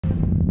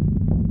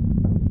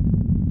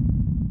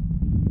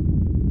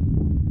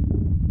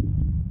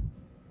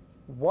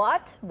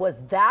What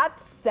was that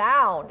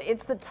sound?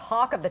 It's the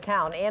talk of the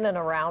town in and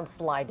around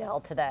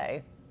Slidell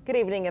today. Good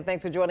evening and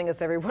thanks for joining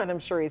us, everyone. I'm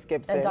Cherise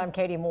Gibson. And I'm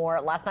Katie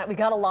Moore. Last night we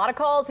got a lot of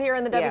calls here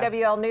in the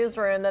WWL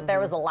newsroom that there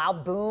was a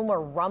loud boom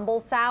or rumble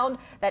sound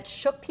that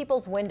shook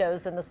people's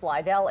windows in the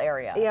Slidell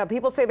area. Yeah,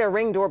 people say their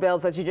Ring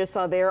doorbells, as you just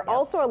saw there,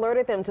 also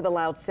alerted them to the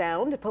loud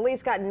sound.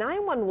 Police got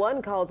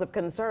 911 calls of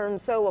concern.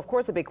 So, of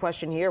course, a big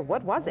question here,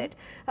 what was it?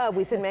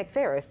 We sent Meg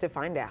Ferris to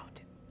find out.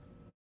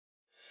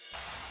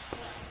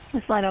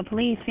 The Slidell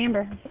Police,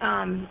 Amber.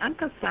 I'm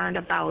concerned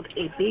about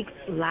a big,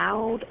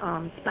 loud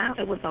sound.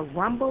 It was a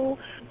rumble.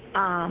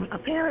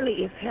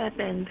 Apparently, it's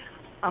happened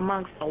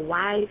amongst a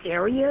wide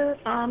area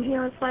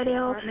here in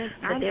Slidell,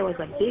 but there was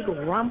a big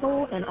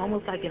rumble and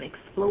almost like an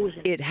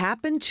explosion. It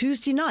happened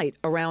Tuesday night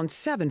around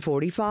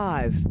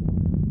 7:45.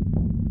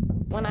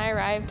 When I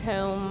arrived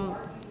home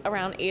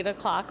around 8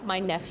 o'clock, my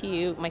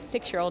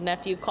 6-year-old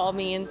nephew called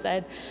me and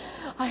said,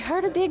 I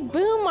heard a big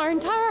boom, our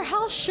entire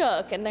house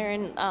shook. And they're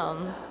in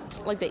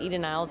like the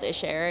Eden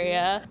Isles-ish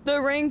area.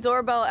 The Ring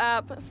doorbell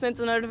app sent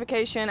a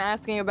notification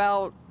asking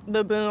about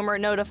the boom or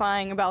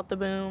notifying about the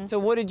boom. So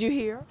what did you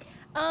hear?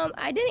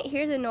 I didn't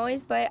hear the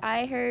noise, but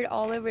I heard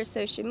all over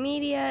social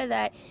media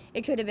that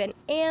it could have been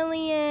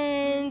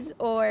aliens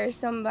or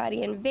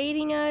somebody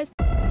invading us.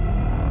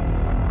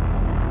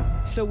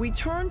 So we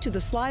turned to the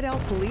Slidell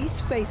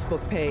Police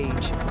Facebook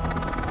page.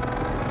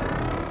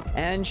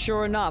 And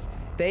sure enough,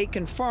 they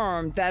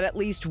confirmed that at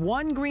least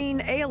one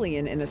green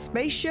alien in a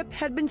spaceship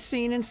had been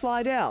seen in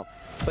Slidell.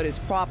 But as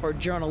proper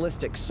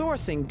journalistic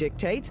sourcing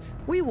dictates,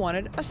 we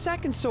wanted a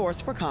second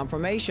source for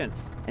confirmation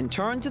and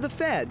turned to the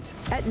feds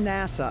at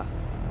NASA.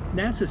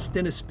 NASA's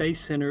Stennis Space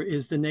Center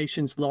is the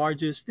nation's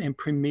largest and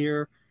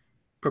premier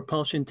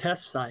propulsion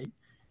test site,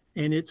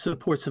 and it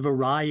supports a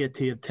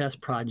variety of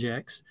test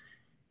projects.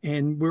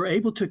 And we're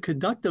able to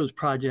conduct those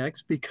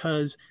projects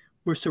because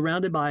we're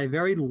surrounded by a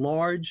very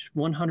large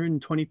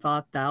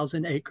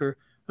 125,000-acre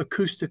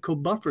acoustical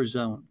buffer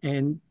zone.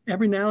 And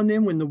every now and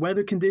then when the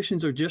weather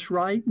conditions are just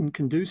right and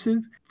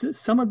conducive,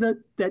 some of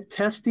that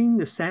testing,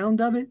 the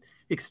sound of it,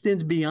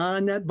 extends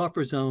beyond that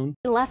buffer zone.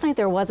 Last night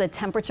there was a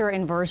temperature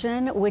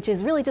inversion, which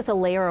is really just a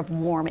layer of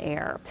warm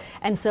air.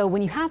 And so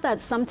when you have that,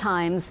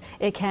 sometimes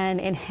it can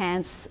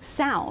enhance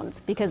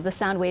sound because the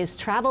sound waves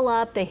travel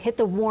up, they hit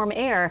the warm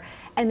air,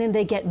 and then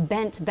they get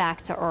bent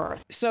back to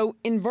Earth. So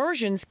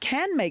inversions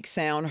can make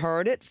sound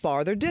heard at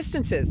farther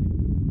distances,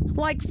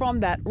 like from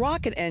that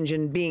rocket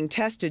engine being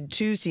tested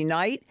Tuesday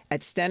night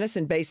at Stennis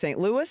in Bay St.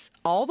 Louis,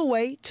 all the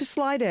way to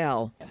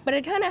Slidell. But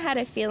I kind of had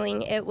a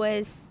feeling it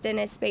was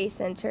Stennis Space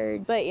Center.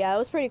 But yeah, it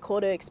was pretty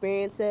cool to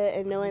experience it,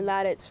 and knowing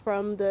that it's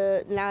from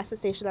the NASA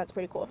station, that's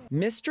pretty cool.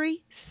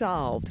 Mystery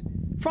solved.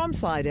 From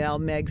Slidell,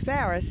 Meg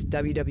Ferris,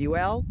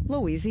 WWL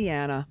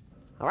Louisiana.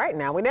 All right,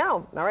 now we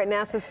know. All right,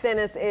 NASA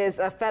Stennis is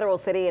a federal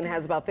city and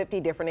has about 50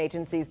 different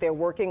agencies. They're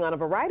working on a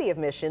variety of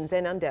missions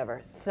and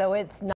endeavors. So it's not